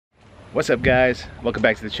What's up guys? Welcome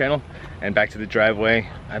back to the channel and back to the driveway.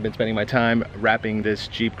 I've been spending my time wrapping this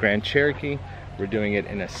Jeep Grand Cherokee. We're doing it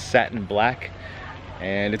in a satin black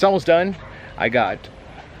and it's almost done. I got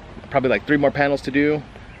probably like 3 more panels to do.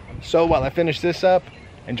 So while I finish this up,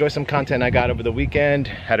 enjoy some content I got over the weekend.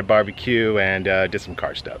 Had a barbecue and did some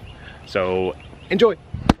car stuff. So enjoy.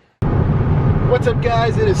 What's up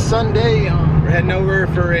guys? It is Sunday. We're heading over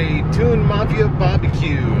for a Tune Mafia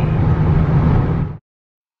barbecue.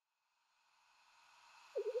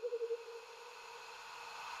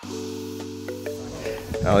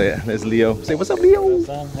 Oh yeah, there's Leo. Say what's up, Leo? What's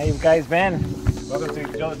up? How you guys been? Welcome to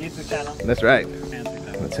Joe's YouTube channel. That's right.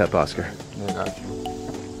 Let's help Oscar.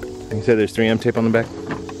 You said there's 3M tape on the back?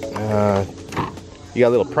 You got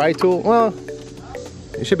a little pry tool? Well,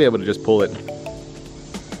 you should be able to just pull it.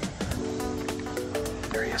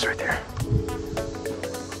 There he is right there.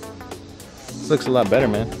 This looks a lot better,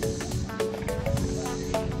 man.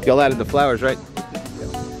 Y'all added the flowers, right?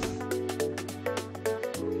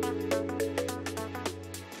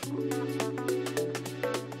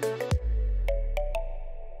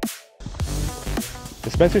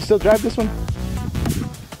 Does Spencer still drive this one?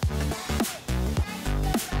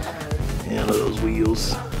 Yeah, look at those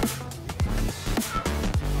wheels.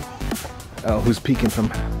 Oh, who's peeking from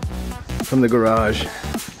the garage?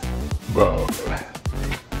 Whoa.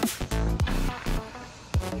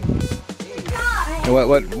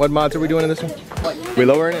 What mods are we doing in this one? We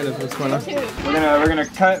lowering it? What's going on? We're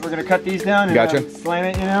gonna cut these down and gotcha. slam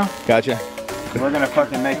it, you know? Gotcha. We're gonna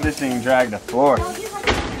fucking make this thing drag the floor.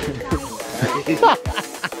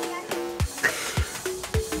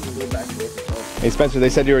 Hey Spencer, they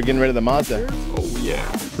said you were getting rid of the Mazda. Oh yeah.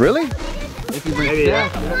 Really? If you bring it down.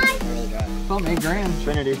 About 8 grand.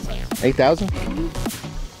 Trinity. 8,000? Oh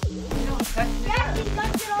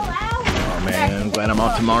man, I'm glad I'm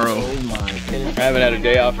off tomorrow. I haven't had a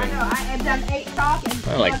day off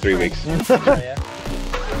in like 3 weeks.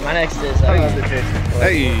 My next is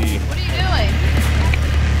Hey. What are you doing?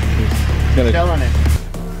 He's Shell on it.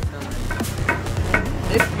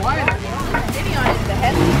 It's quiet. Sitting on it, the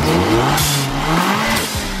head.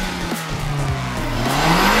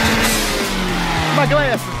 my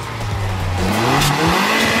glass.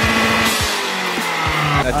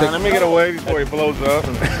 Let me get away before he blows up.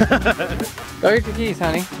 Go get your keys,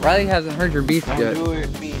 honey. Riley hasn't heard your beef yet.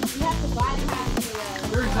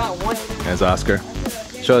 There's Oscar.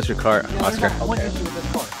 Show us your car, Oscar.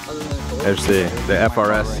 There's the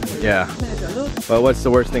FRS. Yeah. Well, what's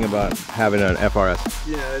the worst thing about having an FRS?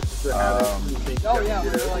 Yeah, it's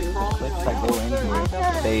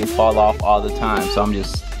They fall off all the time, so I'm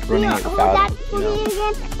just running it without it. You know? Again,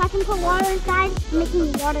 so I can put water inside,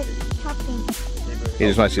 making water chopping. He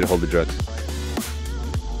just wants you to hold the drugs.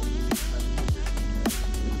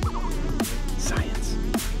 Science.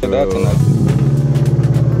 That's enough.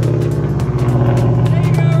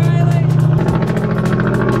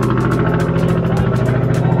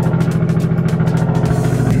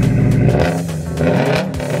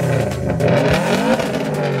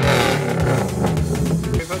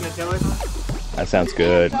 That sounds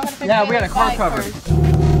good. Yeah, we got a car cover.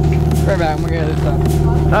 Right back, we're gonna get this stuff.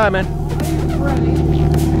 Hi, man.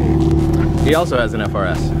 He also has an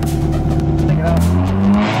FRS. Take it out.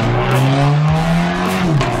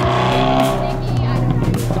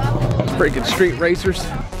 Freaking street racers.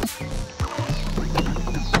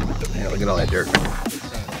 Yeah, look at all that dirt.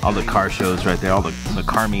 All the car shows right there, all the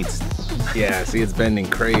car meets. Yeah, see, it's bending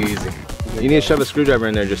crazy. You need to shove a screwdriver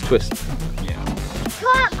in there and just twist.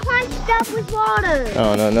 Caught crunched up with water.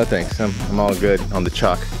 Oh, no thanks. I'm all good on the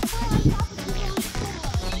chalk.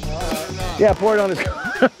 Yeah, pour it on this.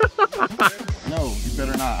 No, you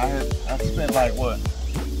better not. I spent like what?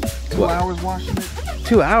 2 hours washing it.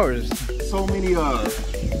 2 hours. So many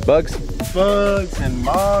Bugs? bugs and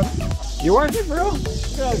moths. You wash it, bro?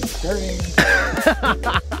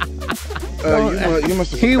 You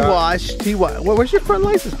must have. He washed. Where's your front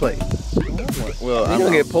license plate? Well, You're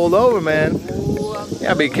gonna get pulled over, man.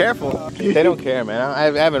 Yeah, be careful. They don't care, man.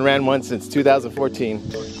 I haven't ran one since 2014.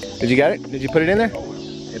 Did you got it? Did you put it in there?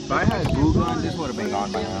 If I had a glue gun, this would have been gone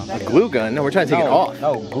by now. A glue gun? No, we're trying to take it off.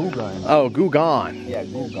 No, glue gun. Oh, glue gone. Yeah,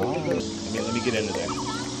 glue gun. Let me get into there.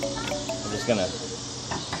 I'm just gonna.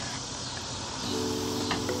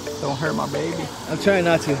 Don't hurt my baby. I'm trying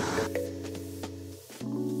not to.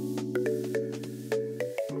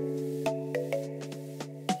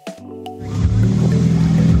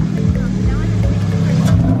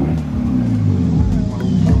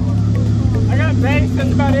 I got base,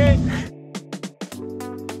 that's about it.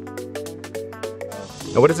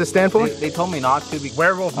 And what does this stand for? They told me not to be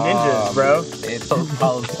Werewolf ninjas, bro. It's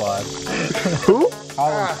Hollow Squad. Who?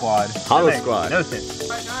 Hollow Squad. Hollow Squad.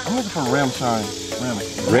 I'm looking for rim shine.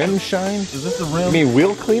 Rim shine? Is this the rim? You mean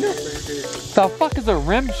wheel cleaner? The fuck is a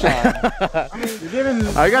rim shine? You're giving.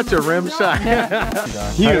 I got your rim shine.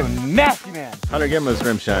 You nasty man. Hunter, give him his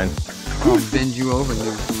rim shine. I'll bend you over and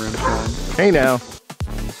give you some rim shine. Hey now.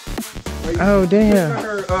 Oh damn.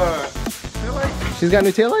 She's got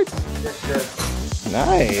new taillights?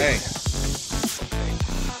 Nice. Hey.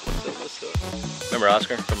 Remember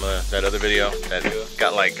Oscar from that other video that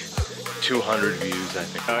got like 200 views, I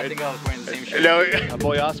think. I think I was wearing the same shirt. No, my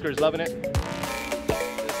boy Oscar's loving it.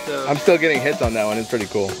 I'm still getting hits on that one. It's pretty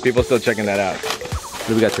cool. People still checking that out. What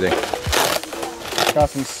do we got today? Got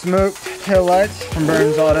some smoked tail lights from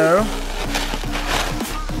Burns Auto.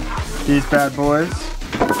 These bad boys.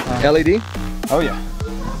 LED? Oh yeah.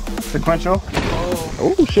 Sequential.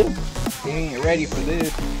 Oh shit. You ain't ready for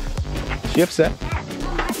this. She upset.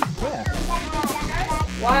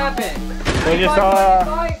 What happened? They just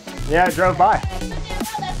yeah, I drove by.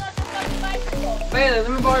 Bailey,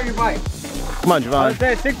 let me borrow your bike. Come on, Javon.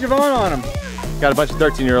 Stick Javon on them. Got a bunch of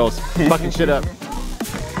 13-year-olds fucking shit up.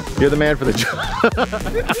 You're the man for the job.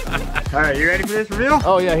 All right, you ready for this reveal?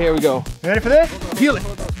 Oh yeah, here we go. You ready for this? Peel it.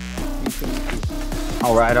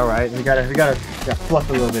 All right. We gotta fluff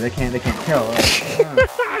a little bit. They can't tell.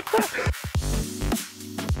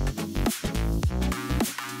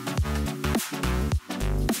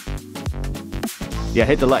 Yeah,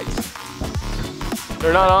 hit the lights.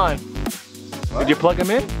 They're not on. What? Did you plug them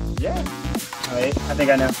in? Yeah. All right, I think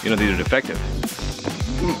I know. You know these are defective.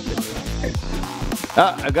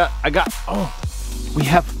 I got. Oh, we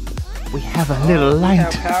have a little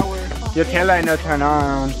light. Your tail light no turn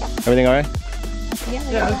on. Everything all right?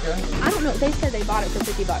 Yeah, I don't know. They said they bought it for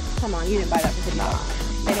 $50. Come on, you didn't buy that for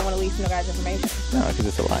 $50. They didn't want to leak no guy's information. No, because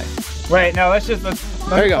it's a lie. Wait, no. Let's there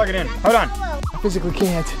you plug it in. Hold on. I physically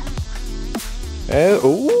can't.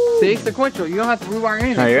 Ooh. See, sequential. You don't have to rewire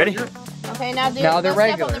anything. Are you ready? Okay, now do Now they're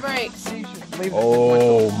step regular. on the brakes.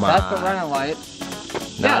 Oh my. That's the running light.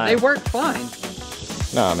 Yeah, they work fine.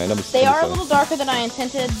 Nah, man. They are a little darker than I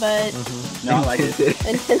intended, but No, I like it.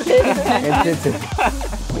 intended.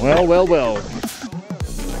 Well.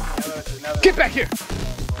 Get back here.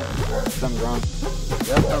 Something's wrong.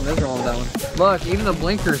 Yep, something's wrong with that one. Look, even the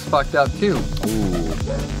blinker's fucked up too. Ooh.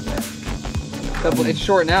 It's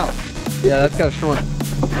shorting out. Yeah, that's kind of short.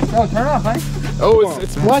 Oh, turn off, honey. Oh,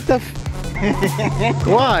 it's what the?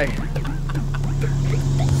 Why?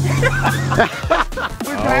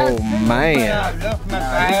 Oh man.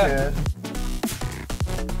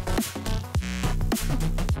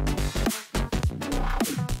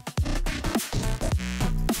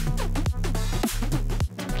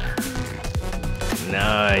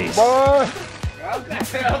 Nice.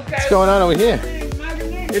 What's going on over here?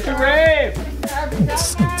 It's a rave.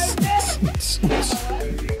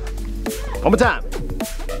 One more time.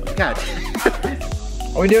 God.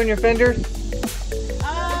 Are we doing your fenders? I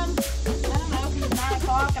don't know, because it's 9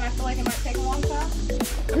 o'clock and I feel like it might take a long time.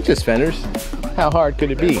 They're just fenders. How hard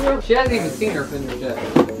could it be? She hasn't even seen her fenders yet.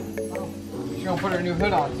 She's gonna put her new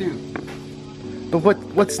hood on too. But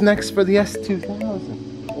what's next for the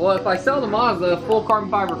S2000? Well, if I sell the Mazda, full carbon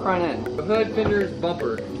fiber front end. The hood, fenders,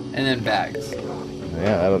 bumper, and then bags.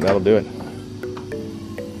 Yeah, that'll do it.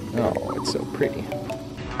 Oh, it's so pretty.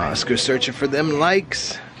 Oscar searching for them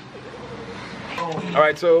likes. All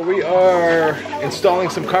right, so we are installing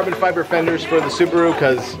some carbon fiber fenders for the Subaru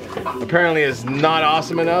because apparently it's not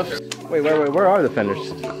awesome enough. Wait, where are the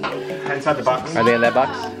fenders? Inside the box. Are they in that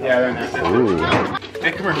box? Yeah, they're in there. Ooh.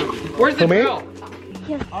 Hey, come here. Where's the drill?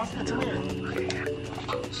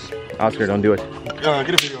 Oscar, don't do it. Get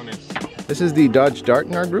a video on this. This is the Dodge Dart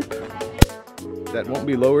in our group that won't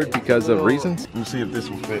be lowered because of reasons. Let me see if this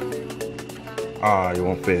will fit. Ah, it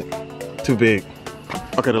won't fit. Too big.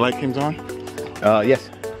 Okay, the light comes on. Yes.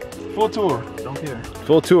 Full tour. Don't care.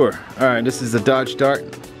 Full tour. All right, this is the Dodge Dart.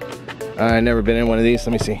 I've never been in one of these.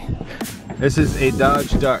 Let me see. This is a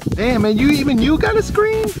Dodge Dart. Damn, man, even you got a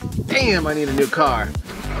screen? Damn, I need a new car.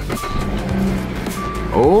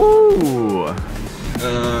 Oh.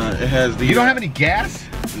 It has the. You don't have any gas?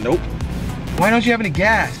 Nope. Why don't you have any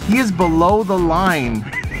gas? He is below the line.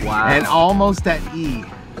 Wow. And almost at E.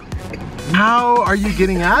 How are you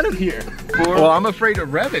getting out of here? Well, I'm afraid to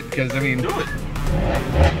rev it because, I mean... Do it.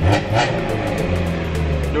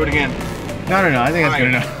 Do it again. No, I think that's good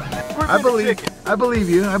enough. I believe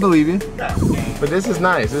you. But this is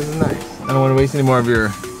nice, I don't want to waste any more of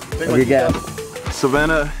your gas.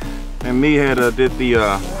 Savannah and me had did the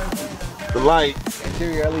lights.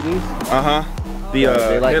 Interior LEDs? Uh-huh. The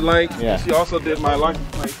headlights. Yeah. She also did my license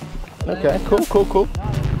plate. Okay, cool.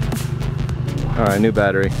 All right, new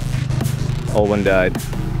battery. Old one died.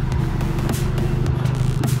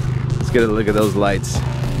 Let's get a look at those lights.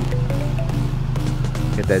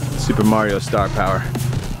 Get that Super Mario star power.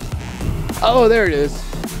 Oh, there it is.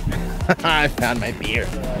 I found my beer.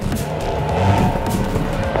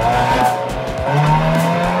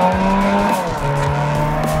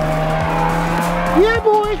 Yeah,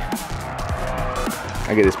 boy.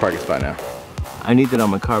 I get this parking spot now. I need that on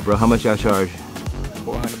my car, bro. How much y'all charge?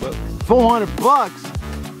 400 bucks. 400 bucks?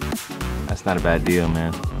 That's not a bad deal,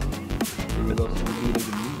 man.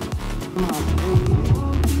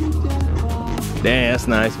 Damn, that's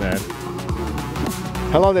nice, man.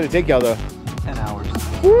 How long did it take y'all though? 10 hours.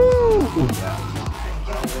 Woo!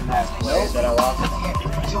 I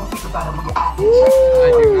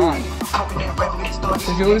do not.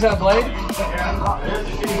 Did you lose that blade?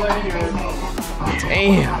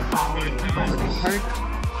 Damn.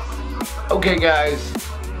 Okay, guys,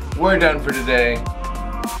 we're done for today.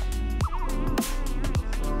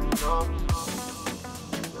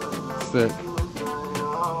 Sick.